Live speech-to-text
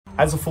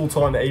As a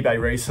full-time eBay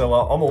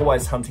reseller, I'm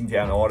always hunting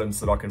down items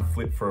that I can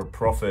flip for a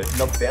profit.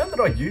 And I've found that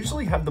I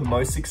usually have the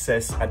most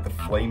success at the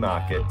flea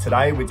market.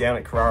 Today, we're down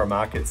at Carrara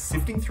Market,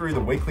 sifting through the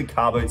weekly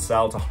car boot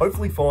sale to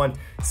hopefully find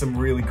some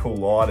really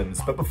cool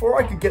items. But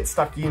before I could get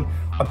stuck in,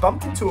 I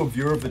bumped into a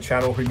viewer of the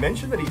channel who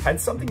mentioned that he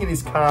had something in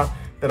his car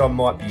that I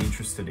might be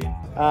interested in.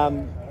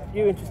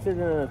 You interested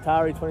in an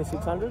Atari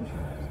 2600?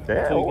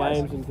 Yeah, two always.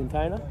 games in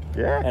container.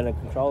 Yeah. And a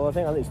controller. I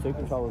think there's two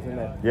controllers in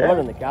there. Yeah. Not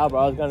in the car, bro.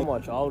 I was going to my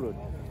childhood.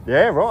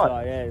 Yeah, right. So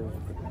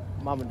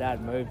yeah, mum and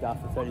dad moved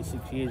after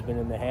 36 years, been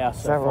in the house,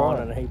 Is so that right?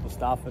 finding a heap of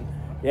stuff, and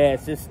yeah,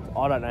 it's just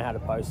I don't know how to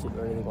post it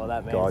or anything like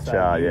that, man. Gotcha,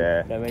 so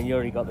yeah. I mean, you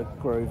already got the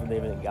groove and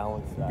everything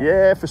going. So.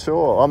 Yeah, for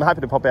sure. I'm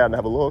happy to pop out and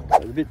have a look.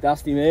 It's a bit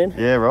dusty, man.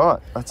 Yeah, right.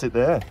 That's it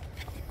there.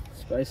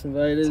 Space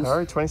Invaders.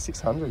 Atari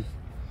 2600.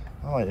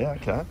 Oh, yeah,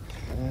 okay.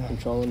 Yeah.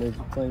 Controller needs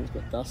to clean. It's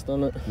got dust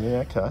on it.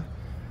 Yeah, okay.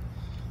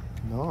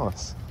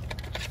 Nice.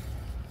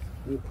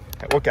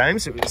 What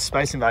games? It was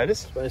Space Invaders?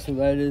 Space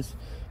Invaders,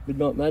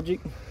 Midnight Magic.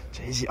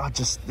 Jeez,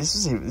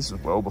 this was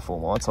well before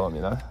my time,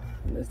 you know.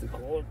 And there's the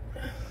cord.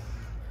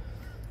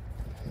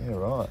 Yeah,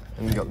 right.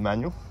 And you got the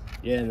manual?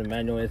 Yeah, and the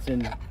manual, it's in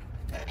not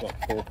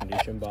poor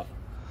condition, but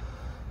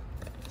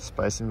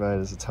Space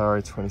Invaders,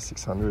 Atari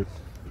 2600.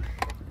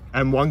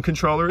 And one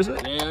controller, is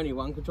it? yeah, only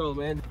one controller,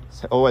 man.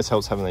 It always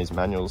helps having these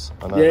manuals.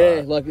 I know Yeah,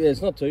 that. like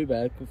it's not too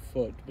bad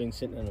for it being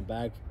sitting in a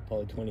bag for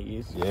probably 20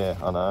 years. Yeah,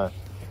 I know.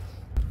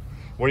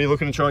 What are you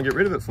looking to try and get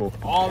rid of it for?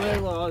 Oh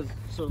man, well, I was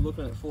sort of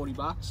looking at 40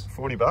 bucks.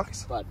 40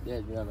 bucks? But yeah,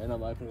 you know, man,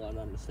 I'm open. I don't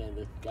understand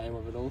the game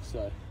of it all,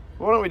 so.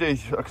 Why don't we do,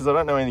 because I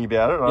don't know anything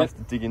about it, I have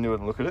to dig into it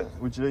and look at it.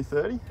 Would you do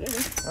 30? Yeah,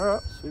 man. All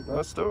right, Sweet, bro.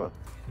 let's do it.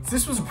 So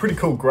this was a pretty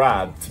cool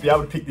grab, to be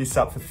able to pick this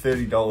up for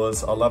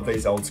 $30. I love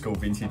these old school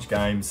vintage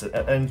games.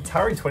 And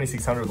Atari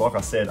 2600, like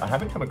I said, I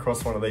haven't come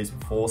across one of these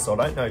before, so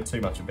I don't know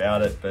too much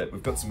about it, but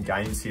we've got some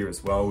games here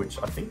as well, which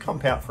I think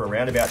comp out for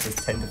around about just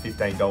 $10 to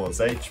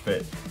 $15 each, but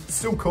it's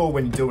still cool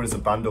when you do it as a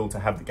bundle to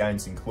have the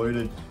games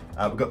included.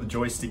 We've got the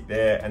joystick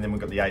there, and then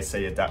we've got the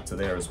AC adapter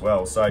there as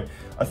well. So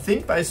I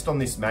think based on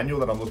this manual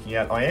that I'm looking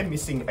at, I am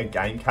missing a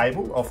game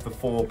cable off the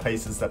 4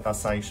 pieces that they're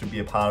saying should be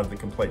a part of the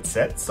complete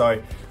set.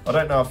 So I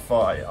don't know if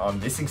I'm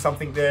missing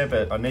something there,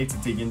 but I need to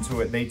dig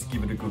into it, need to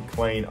give it a good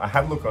clean. I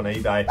had a look on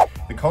eBay.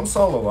 The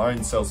console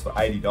alone sells for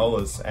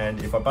 $80,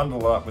 and if I bundle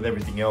it up with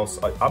everything else,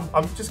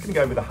 I'm just gonna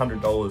go with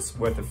 $100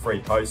 worth of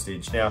free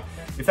postage. Now,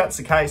 if that's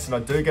the case, and I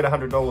do get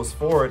 $100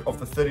 for it, off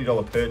the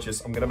 $30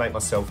 purchase, I'm gonna make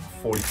myself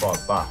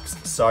 45 bucks.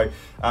 So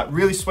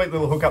really sweet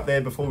little hook up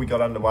there before we got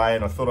underway,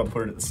 and I thought I'd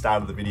put it at the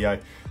start of the video.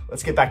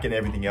 Let's get back into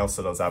everything else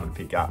that I was able to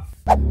pick up.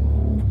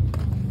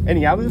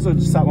 Any others or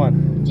just that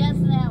one?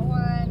 Just that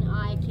one.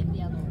 I kept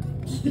the other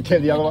one. You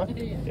kept the other one?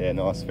 Yeah. Yeah,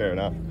 nice, fair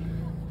enough.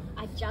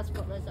 I just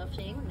put those off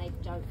sheeting and they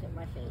don't fit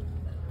my feet.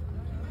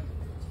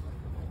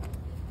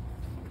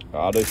 Oh,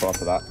 I'll do 5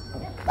 for that.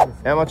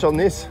 How much on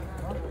this?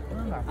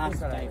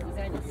 He's only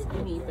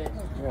skinny, but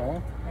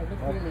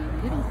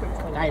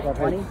Dave,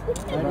 20?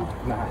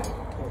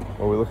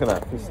 What are we looking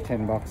at? Just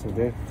 $10 will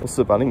do. What's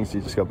the Bunnings?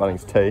 You just got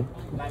Bunnings tea.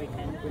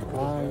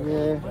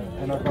 Yeah,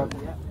 and I've got,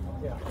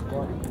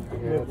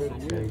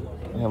 that's tea.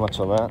 How much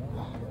on that?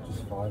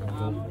 Just 5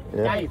 will do.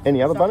 Yeah.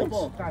 Any other Bunnings?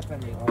 I've got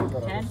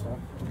other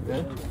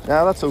stuff.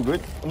 No, that's all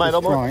good. Mate, I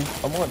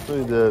might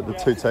do the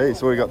 2 teas.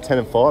 So we got 10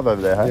 and 5 over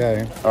there, hey?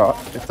 Yeah. All right,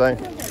 15.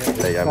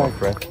 There you go, my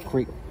friend.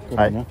 Quick. Good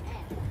Hey. on you.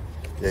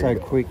 Yeah, So you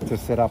got- quick to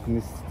set up, and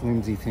this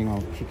flimsy thing,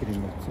 I'll kick it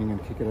in the thing and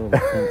kick it out of the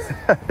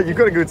fence. You've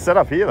got a good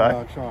setup here, though.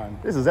 I'll try and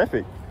This is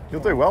epic. You'll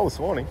do well this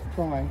morning.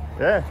 try.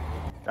 Yeah.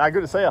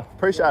 Good to see you.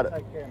 Appreciate it.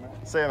 Take care,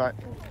 mate. See you, mate.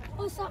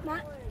 what's up,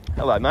 Matt?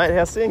 Hello, mate.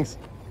 How's things?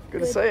 Good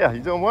to see you. You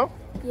doing well?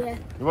 Yeah.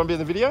 You want to be in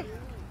the video?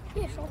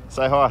 Yeah, sure.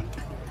 Say hi.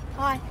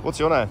 Hi. What's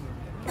your name?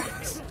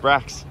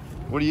 Brax.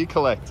 What do you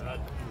collect?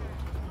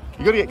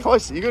 You got to get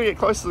close. You got to get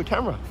close to the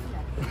camera.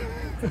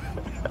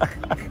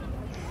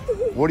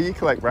 What do you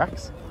collect,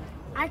 Brax?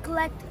 I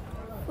collect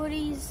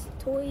footies,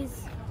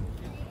 toys,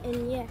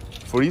 and yeah.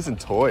 Footies and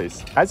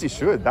toys. As you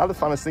should. They're the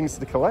funnest things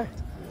to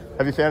collect.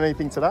 Have you found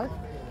anything today?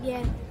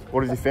 Yeah.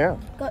 What have you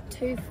found? Got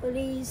 2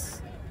 footies,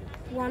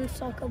 1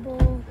 soccer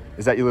ball.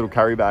 Is that your little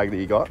curry bag that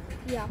you got?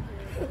 Yeah.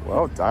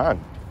 Well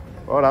done.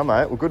 Well done,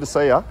 mate. Well, good to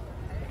see you.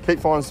 Keep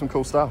finding some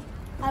cool stuff.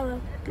 I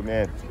will. Good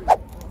man.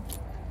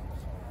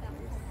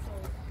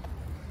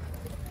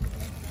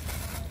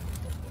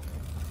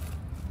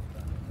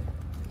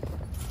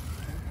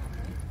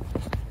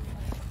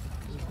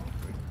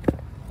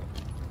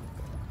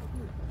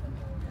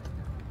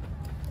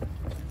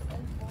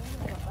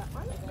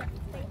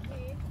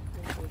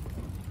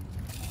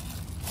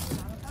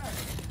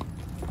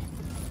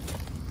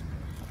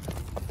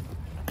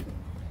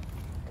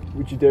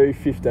 Would you do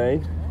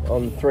 15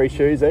 on 3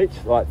 shoes each?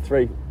 Like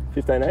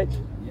 15 each?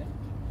 Yeah.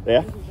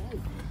 Yeah?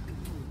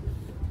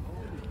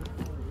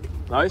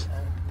 Those?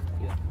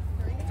 Yeah.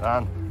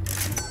 Done.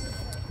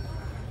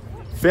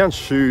 Found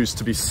shoes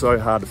to be so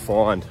hard to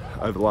find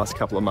over the last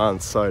couple of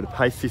months, so to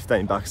pay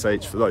 15 bucks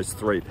each for those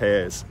 3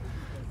 pairs,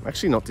 I'm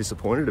actually not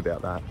disappointed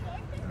about that.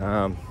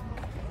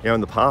 You know,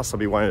 in the past I'd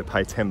be wanting to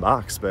pay 10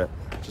 bucks, but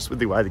just with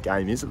the way the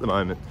game is at the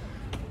moment.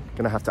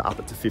 Gonna have to up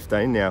it to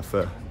 15 now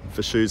for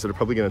shoes that are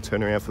probably gonna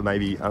turn around for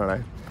maybe, I don't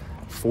know,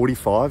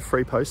 45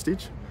 free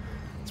postage.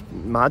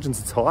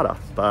 Margins are tighter,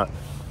 but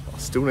I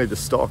still need the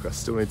stock. I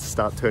still need to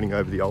start turning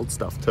over the old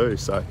stuff too.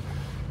 So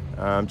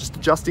just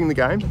adjusting the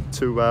game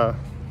to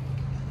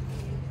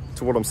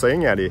what I'm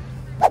seeing out here.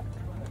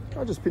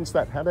 I just pinched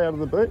that hat out of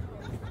the boot.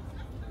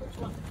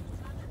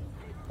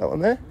 That one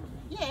there?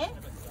 Yeah,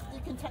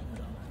 you can take.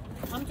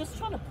 I'm just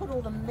trying to put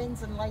all the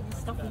men's and ladies'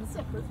 stuff in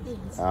separate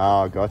things.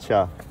 Oh,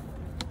 gotcha.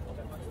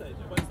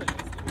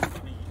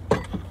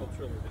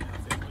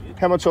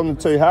 How much on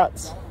the 2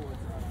 hats?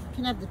 You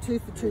can have the 2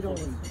 for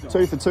 $2.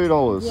 2 for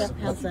 $2. Yeah,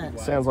 how's that?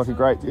 Sounds like a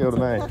great deal to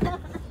me.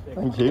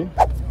 Thank you.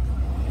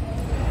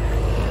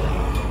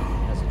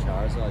 How's the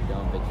Charizard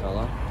going, big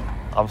fella?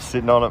 I'm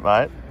sitting on it,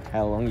 mate.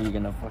 How long are you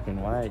gonna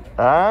fucking wait?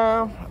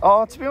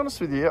 Oh, to be honest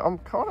with you, I'm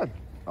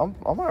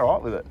all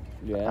right with it.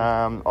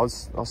 Yeah. I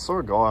saw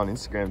a guy on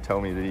Instagram tell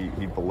me that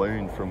he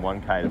ballooned from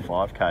 1K to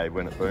 5K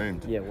when it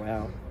boomed. Yeah,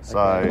 wow. So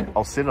okay.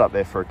 I'll set it up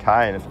there for a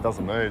K, and if it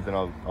doesn't move, then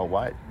I'll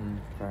wait.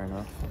 Fair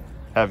enough.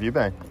 How have you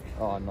been?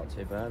 Oh, not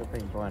too bad. I've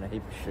been buying a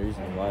heap of shoes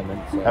at the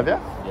moment. So, Have you?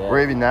 Yeah.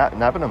 Where have you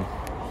nabbing them?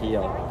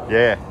 Here.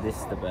 Yeah. This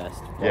is the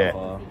best. by Yeah,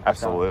 far.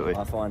 absolutely.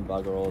 I find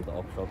bugger all the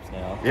op shops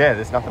now. Yeah,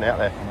 there's nothing out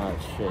there. No,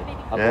 it's shit.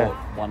 I Yeah.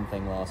 bought one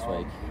thing last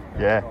week.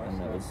 Yeah.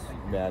 And that was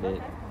about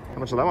it. How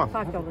much is that one?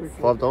 $5.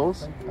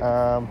 $5?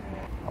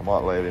 I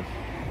might leave him.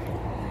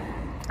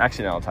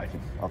 Actually, no, I'll take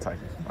him. I'll take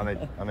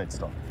him. I need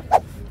stock.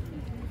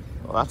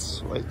 Well, that's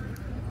sweet.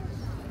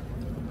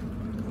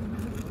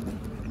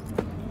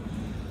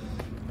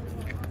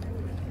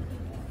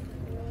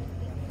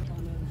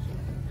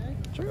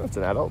 Do you reckon it's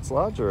an adult's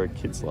large or a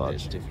kid's large?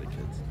 It's definitely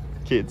kids.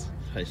 Kids?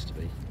 Supposed to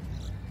be.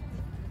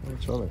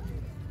 Which one?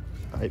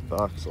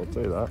 $8, I'll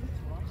do that.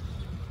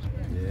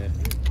 Yeah.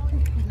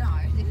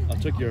 I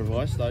took your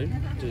advice though,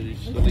 to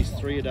at least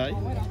 3 a day.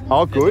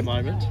 Oh, At good. the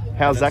moment.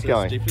 How's that It's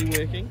going?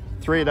 definitely working.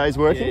 3 a day's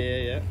working?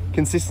 Yeah.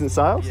 Consistent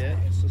sales? Yeah,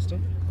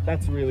 consistent.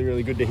 That's really,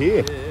 really good to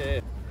hear.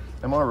 Yeah.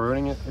 Am I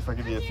ruining it if I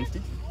give you a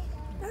 50?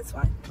 That's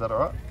fine. Is that all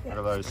right? Yeah.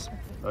 Look at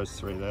those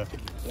 3 there.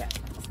 Yeah.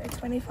 So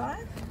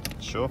 25?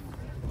 Sure.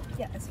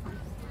 Yeah, that's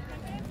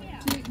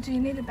fine. Do you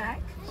need a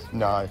bag?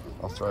 No,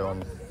 I'll throw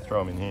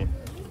them in here.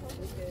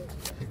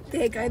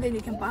 There you go, then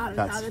you can barter with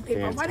That's other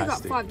people. I've only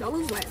got fantastic.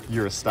 $5 left.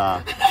 You're a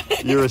star.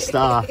 You're a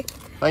star.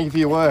 Thank you for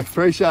your work.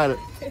 Appreciate it.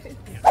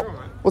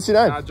 What's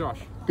your name? Josh.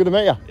 Good to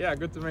meet you. Yeah,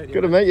 good to meet you.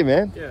 Good to meet you,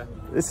 man. Yeah.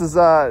 This is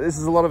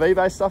a lot of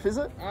eBay stuff, is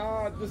it?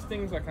 Just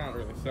things I can't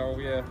really sell,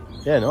 yeah.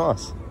 Yeah,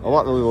 nice. I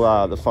like the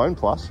little the phone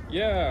plush.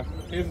 Yeah,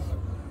 it's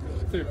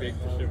too big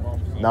to ship off.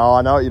 So. No,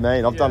 I know what you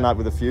mean. I've done that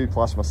with a few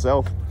plush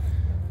myself.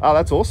 Oh,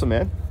 that's awesome,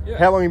 man. Yeah.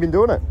 How long have you been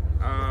doing it?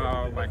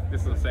 Like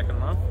this is the second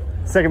month.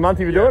 Second month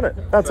you've been doing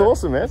it? That's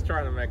awesome, man. Just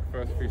trying to make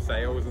first few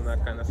sales and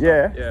that kind of stuff.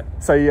 Yeah. Yeah.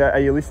 So are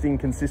you listing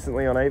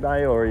consistently on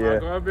eBay or are you?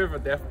 I've got a bit of a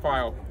death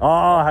pile.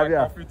 Oh, have My you?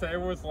 coffee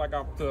table is like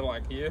up to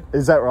like here.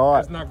 Is that right?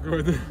 It's not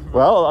good.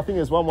 Well, I think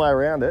there's one way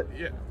around it.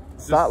 Yeah.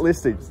 Start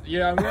listing.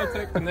 Yeah, I'm gonna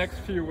take the next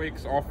few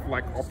weeks off,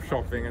 like op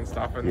shopping and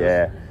stuff, and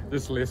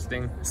just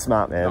listing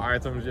Smart, man. the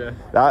items. Yeah.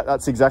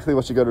 That's exactly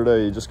what you got to do.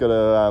 You just got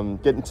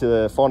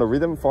to find a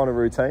rhythm, find a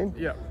routine.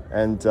 Yeah.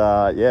 And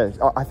yeah,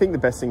 I think the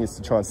best thing is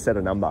to try and set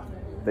a number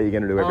that you're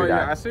going to do every day.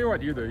 Yeah, I see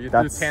what you do. You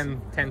do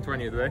 10,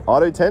 20 a day. I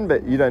do 10,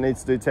 but you don't need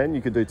to do 10.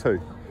 You could do 2.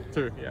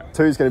 2, yeah.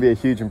 2 is going to be a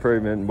huge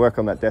improvement and work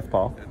on that death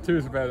pile. 2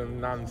 is better than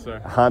none, so.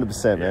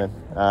 100%, man.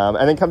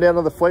 And then come down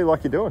to the flea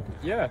like you're doing.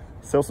 Yeah.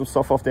 Sell some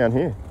stuff off down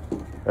here.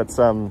 That's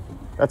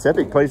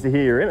epic. Pleased to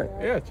hear you're in it.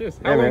 Yeah, cheers.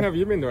 How long have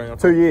you been doing it?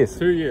 2 years.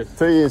 2 years.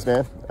 2 years,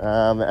 man.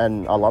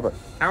 And I love it.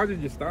 How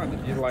did you start?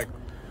 Did you like?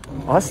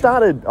 I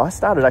started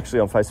actually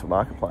on Facebook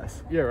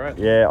Marketplace. Yeah, right.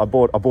 Yeah, I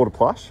bought a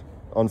plush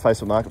on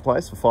Facebook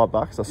Marketplace for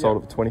 $5. I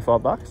sold it for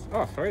 $25.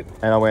 Oh, sweet.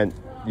 And I went,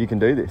 you can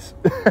do this.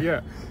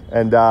 Yeah.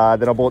 And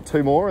then I bought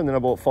 2 more, and then I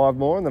bought 5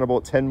 more, and then I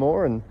bought 10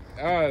 more, and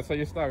Oh, so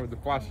you start with the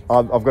plush.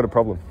 I've got a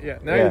problem. Yeah.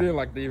 Now you do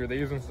like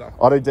DVDs and stuff.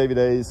 I do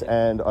DVDs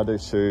and I do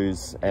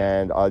shoes,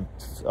 and I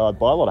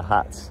buy a lot of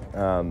hats.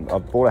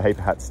 I've bought a heap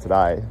of hats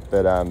today,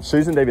 but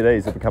shoes and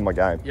DVDs have become my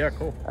game. Yeah,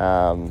 cool.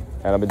 And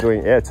I've been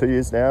doing 2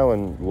 years now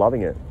and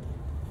loving it.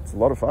 It's a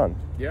lot of fun.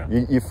 Yeah.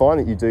 You find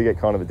that you do get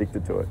kind of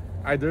addicted to it.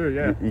 I do,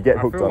 yeah. You get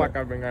hooked I feel on like it.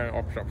 I've been going to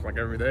op shops like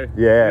every day.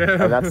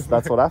 Yeah, and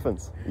that's what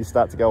happens. You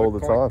start to go all the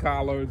time.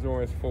 Carloads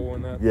always full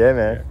and that. Yeah,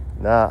 man.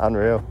 Nah,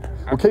 unreal.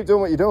 Well, keep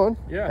doing what you're doing.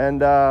 Yeah. And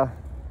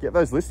get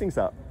those listings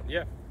up.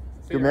 Yeah.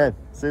 See Good you, man.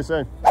 See you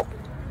soon.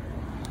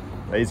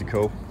 These are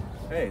cool.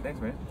 Hey, thanks,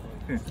 man.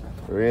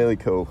 Really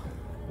cool.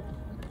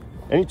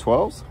 Any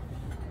 12s?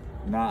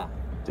 Nah.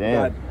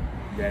 Damn.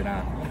 Yeah,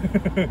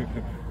 nah.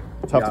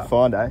 Tough to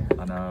find, eh?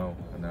 I know.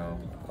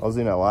 I was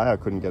in LA, I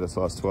couldn't get a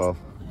size 12.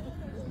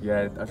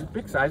 Yeah,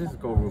 big sizes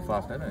go real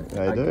fast, don't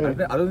they? They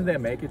do. I don't think they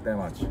make it that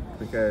much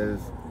because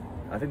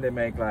I think they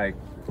make like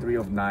 3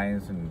 of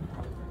 9s and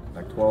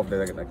like 12. They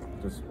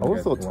like just. I would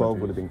have thought 12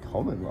 would have been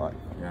common, like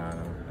Yeah, I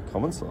know.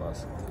 common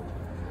size.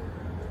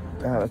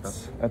 Yeah,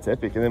 that's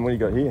epic. And then what do you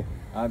got here?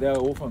 They're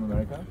all from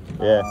America.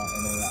 Yeah.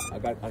 And then I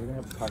don't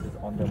have prices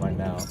on them right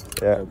now.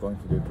 Yeah. I'm going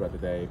to do it throughout the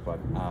day, but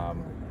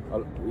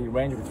we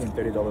range between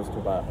 $30 to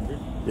about 100.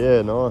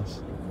 Yeah, nice.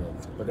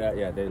 Yeah. But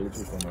yeah, they're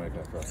literally from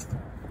America. So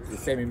it's the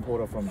same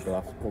importer from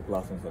Pork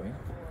Larson's, I think.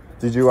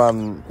 Did you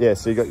yeah,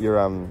 so you got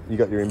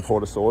your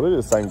importer sorted,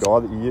 the same guy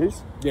that you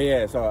use?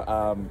 Yeah.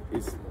 So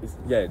it's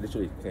yeah,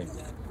 literally the same.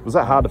 Was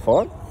that hard to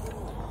find?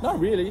 Not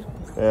really.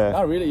 Yeah.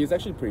 Not really. It's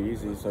actually pretty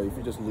easy. So if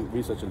you just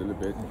research a little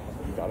bit,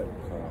 you got it.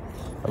 So.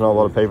 I know a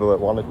lot of people that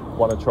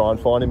want to try and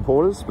find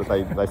importers, but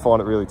they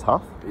find it really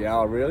tough.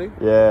 Yeah, really?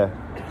 Yeah,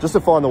 just to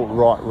find the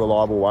right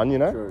reliable one, you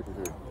know. True.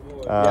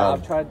 Yeah,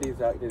 I've tried these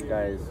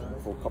guys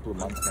for a couple of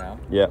months now.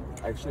 Yeah.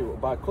 Actually,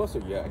 about close to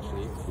a year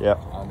actually. Yeah.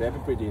 They've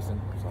been pretty decent.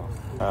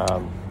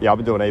 So. Yeah, I've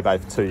been doing eBay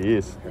for 2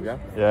 years. Have you?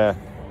 Yeah,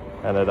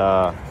 and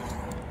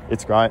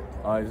it's great.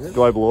 Oh, is it?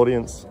 Global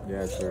audience.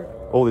 Yeah, true.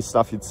 All this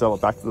stuff, you'd sell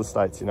it back to the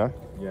States, you know.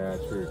 Yeah,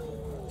 true.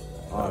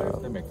 Oh,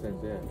 that makes sense.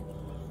 Yeah.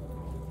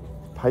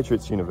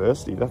 Patriots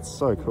University, that's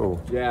so cool.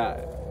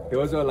 Yeah,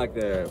 those are like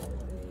the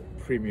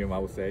premium, I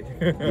would say.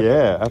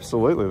 Yeah,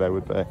 absolutely, they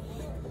would be.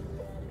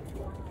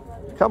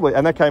 Can't believe,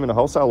 and that came in a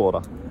wholesale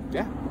order.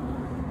 Yeah.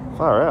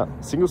 Far out.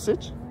 Single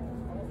stitch?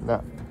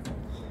 Nah.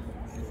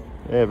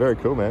 Yeah, very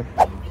cool, man.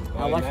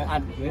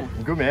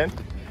 Good, man.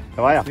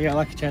 How are you? Yeah, I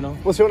like your channel.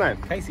 What's your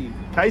name? Casey.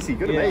 Casey,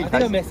 good to meet you. I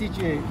think I messaged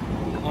you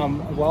a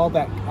while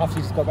back after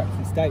you just got back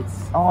from the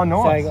States. Oh,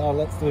 nice. Saying, oh,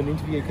 let's do an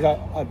interview because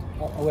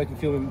I work in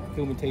film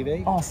and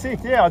TV. Oh, sick.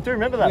 Yeah, I do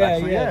remember that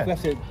actually. Yeah.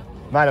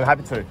 Mate, I'm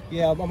happy to.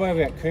 Yeah, I'm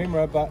over at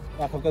Coomera, but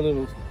like I've got a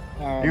little, you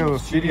got a little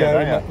studio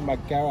in my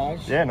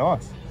garage. Yeah,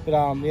 nice. But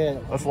yeah.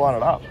 Let's line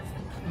it up.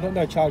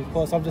 No charge, of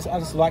course. I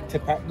just like to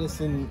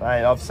practice and.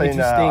 Hey, I've seen.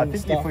 I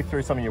think you flicked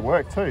through some of your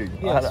work too.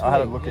 Yeah, I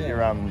had a look at your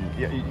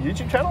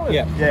YouTube channel.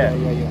 Yeah,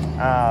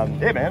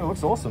 yeah, man, it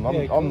looks awesome.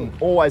 I'm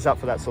always up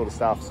for that sort of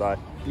stuff. So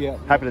yeah,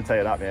 happy to tee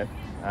it up, man.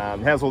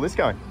 How's all this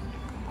going?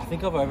 I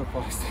think I've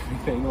overpriced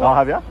everything. Oh,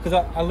 have you?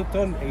 Because I looked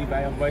on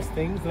eBay on most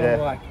things, and I'm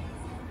like,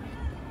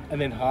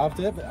 and then halved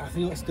it. But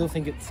I still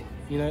think it's,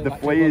 you know, the like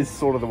Flea is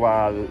sort of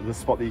the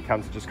spot that you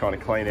come to just kind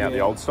of clean out the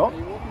old stock,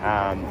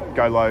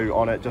 go low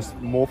on it, just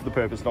more for the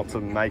purpose not to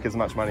make as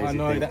much money as you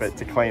think, but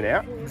to clean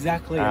out.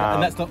 Exactly,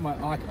 and that's not my.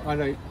 I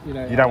don't, you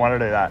know. You don't want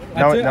to do that.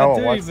 No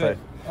one wants to.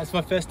 That's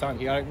my first time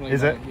here. I don't really.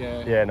 Is it?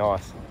 Yeah. Yeah,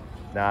 nice.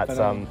 Nah,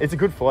 it's a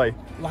good flea.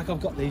 Like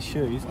I've got these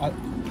shoes. I've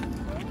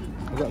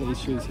got these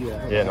shoes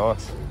here. Yeah,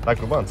 nice. They're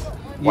good ones.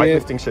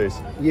 Weightlifting shoes.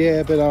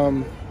 Yeah, but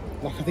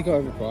like I think I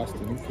overpriced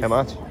them. How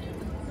much?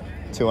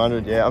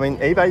 200. Yeah, I mean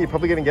eBay, you're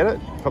probably going to get it.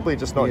 Probably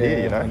just not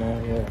here, you know. I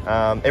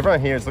know,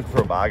 everyone here is looking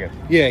for a bargain.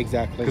 Yeah,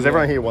 exactly. Because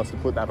everyone here wants to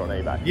put that on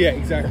eBay. Yeah,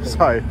 exactly.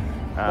 So.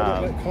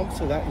 The comps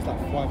to that is like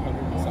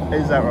 500 or something.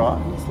 Is that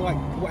right? It's like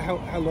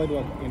how low do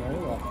I, you know?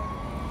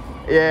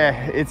 Like,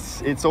 yeah,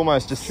 it's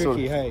almost just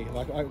tricky. Sort of, hey,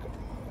 like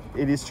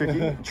it is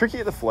tricky. Tricky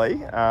at the flea.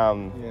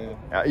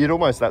 You'd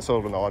almost, that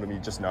sort of an item, you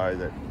just know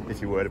that if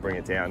you were to bring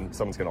it down,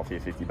 someone's going to offer you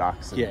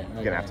 $50 and you're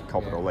going to have to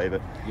cop it or leave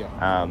it.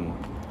 Yeah.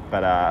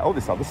 But all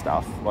this other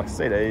stuff, like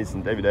CDs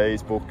and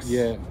DVDs, books,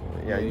 you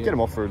get them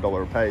off for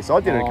 $1 a piece.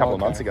 I did it a couple of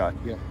months ago.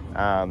 Yeah.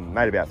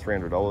 Made about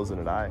 $300 in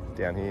a day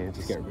down here.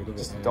 Just get rid of it.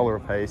 Just $1 a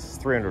piece,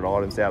 300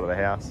 items out of the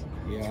house,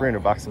 yeah.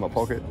 $300 in my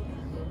pocket,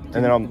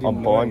 and then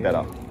I'm buying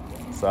better.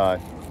 So I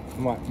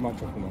might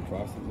drop in my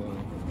price as well.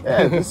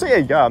 Yeah, see how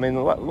you go. I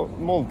mean, look,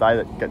 more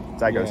the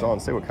day goes on,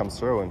 see what comes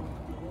through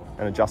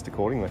and adjust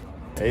accordingly.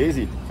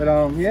 Easy. But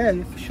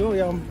yeah, for sure.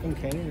 Yeah, I'm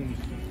keen. And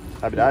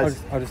happy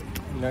days. I'll just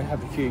you know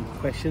have a few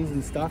questions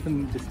and stuff,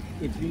 and just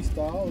interview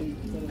style and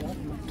set it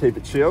up. Keep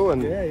it chill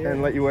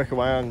and let you work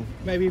away on.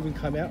 Maybe even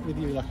come out with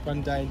you like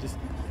one day and just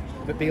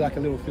be like a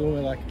little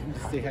filmer, like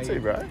just see how you.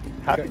 Bro.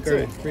 Happy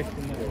go to. Thrift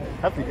and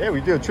happy. Yeah, we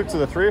do a trip to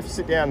the thrift,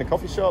 sit down in the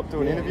coffee shop,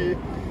 do an interview.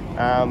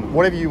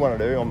 Whatever you want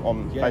to do,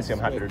 I'm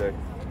happy to do.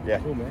 Yeah,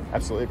 cool, man.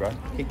 Absolutely, bro.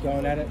 Keep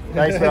going at it.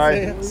 Thanks,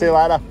 bro. See you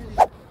later.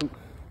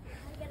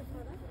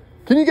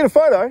 Can you get a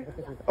photo?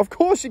 Of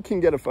course you can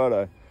get a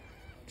photo.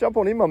 Jump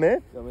on in, my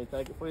man. You want me to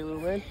take it for you,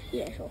 little man?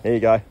 Yeah, sure. Here you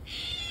go.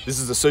 This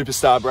is the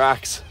superstar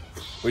Brax.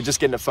 We're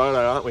just getting a photo,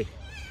 aren't we?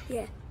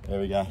 Yeah.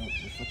 There we go.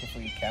 Just looking for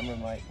your camera,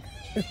 mate.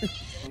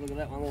 Look at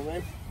that one, little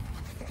man.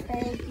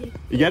 Thank you.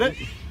 You get it?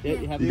 Yeah,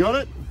 you have. You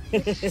got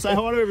it? Say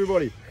hi to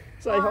everybody.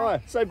 Say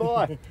hi. Say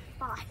bye.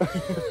 Bye.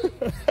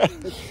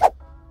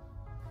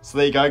 So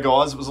there you go,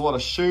 guys. It was a lot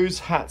of shoes,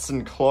 hats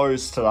and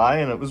clothes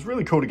today, and it was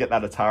really cool to get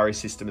that Atari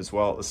system as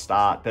well at the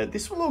start. But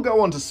this will all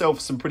go on to sell for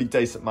some pretty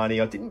decent money.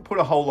 I didn't put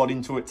a whole lot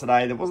into it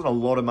today. There wasn't a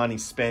lot of money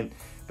spent,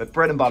 but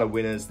bread and butter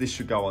winners, this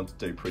should go on to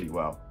do pretty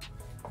well.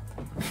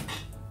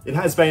 It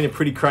has been a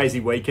pretty crazy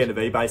weekend of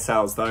eBay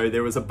sales though.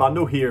 There was a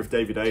bundle here of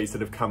DVDs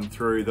that have come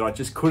through that I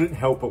just couldn't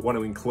help but want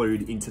to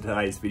include into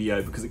today's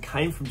video because it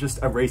came from just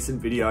a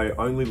recent video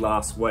only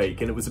last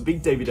week, and it was a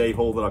big DVD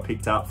haul that I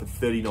picked up for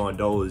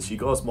 $39. You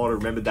guys might have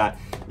remembered that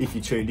if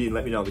you tuned in.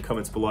 Let me know in the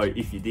comments below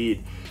if you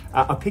did.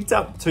 I picked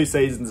up 2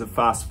 seasons of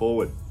Fast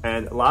Forward,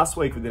 and last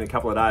week within a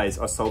couple of days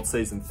I sold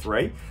season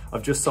 3.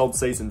 I've just sold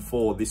season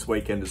 4 this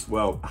weekend as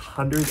well.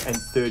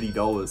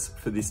 $130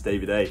 for this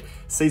DVD.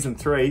 Season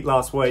 3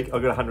 last week I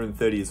got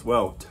 130 as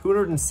well.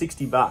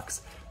 260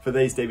 bucks for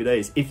these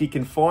DVDs. If you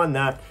can find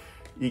that,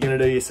 you're going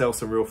to do yourself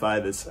some real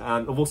favors.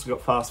 I've also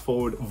got Fast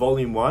Forward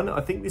Volume 1.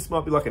 I think this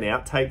might be like an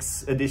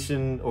outtakes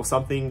edition or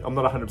something. I'm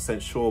not 100%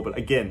 sure, but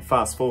again,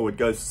 Fast Forward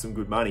goes for some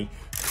good money.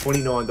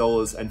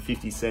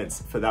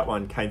 $29.50 for that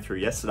one came through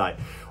yesterday.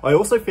 I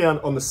also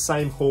found on the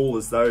same haul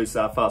as those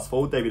Fast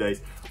Forward DVDs,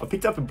 I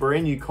picked up a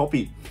brand new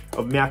copy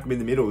of Malcolm in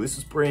the Middle. This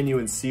was brand new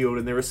and sealed,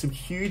 and there are some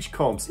huge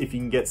comps if you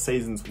can get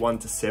seasons 1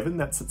 to 7.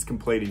 That's its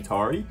complete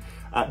entirety.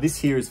 This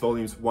here is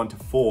volumes 1 to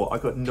 4. I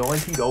got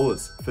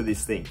 $90 for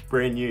this thing,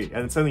 brand new,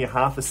 and it's only a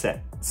half a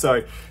set.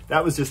 So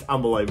that was just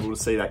unbelievable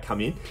to see that come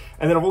in.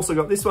 And then I've also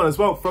got this one as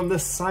well from the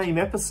same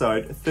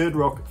episode, Third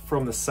Rock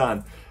from the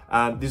Sun.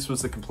 This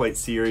was the complete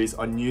series.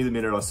 I knew the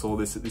minute I saw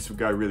this that this would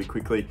go really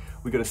quickly.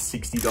 We got a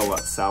 $60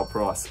 sale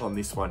price on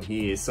this one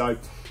here. So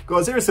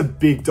guys, there are some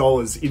big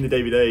dollars in the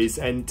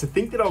DVDs, and to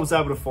think that I was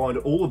able to find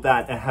all of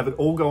that and have it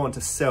all go on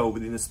to sell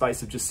within the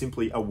space of just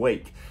simply a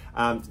week.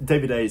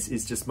 DVDs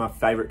is just my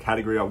favorite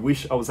category. I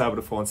wish I was able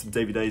to find some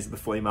DVDs at the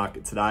flea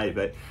market today,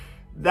 but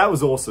that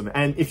was awesome.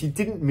 And if you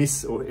didn't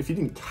miss, or if you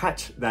didn't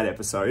catch that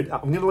episode,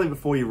 I'm going to leave it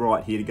for you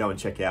right here to go and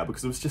check out,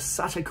 because it was just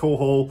such a cool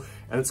haul,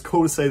 and it's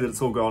cool to see that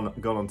it's all gone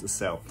on to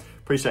sell.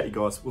 Appreciate you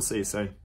guys. We'll see you soon.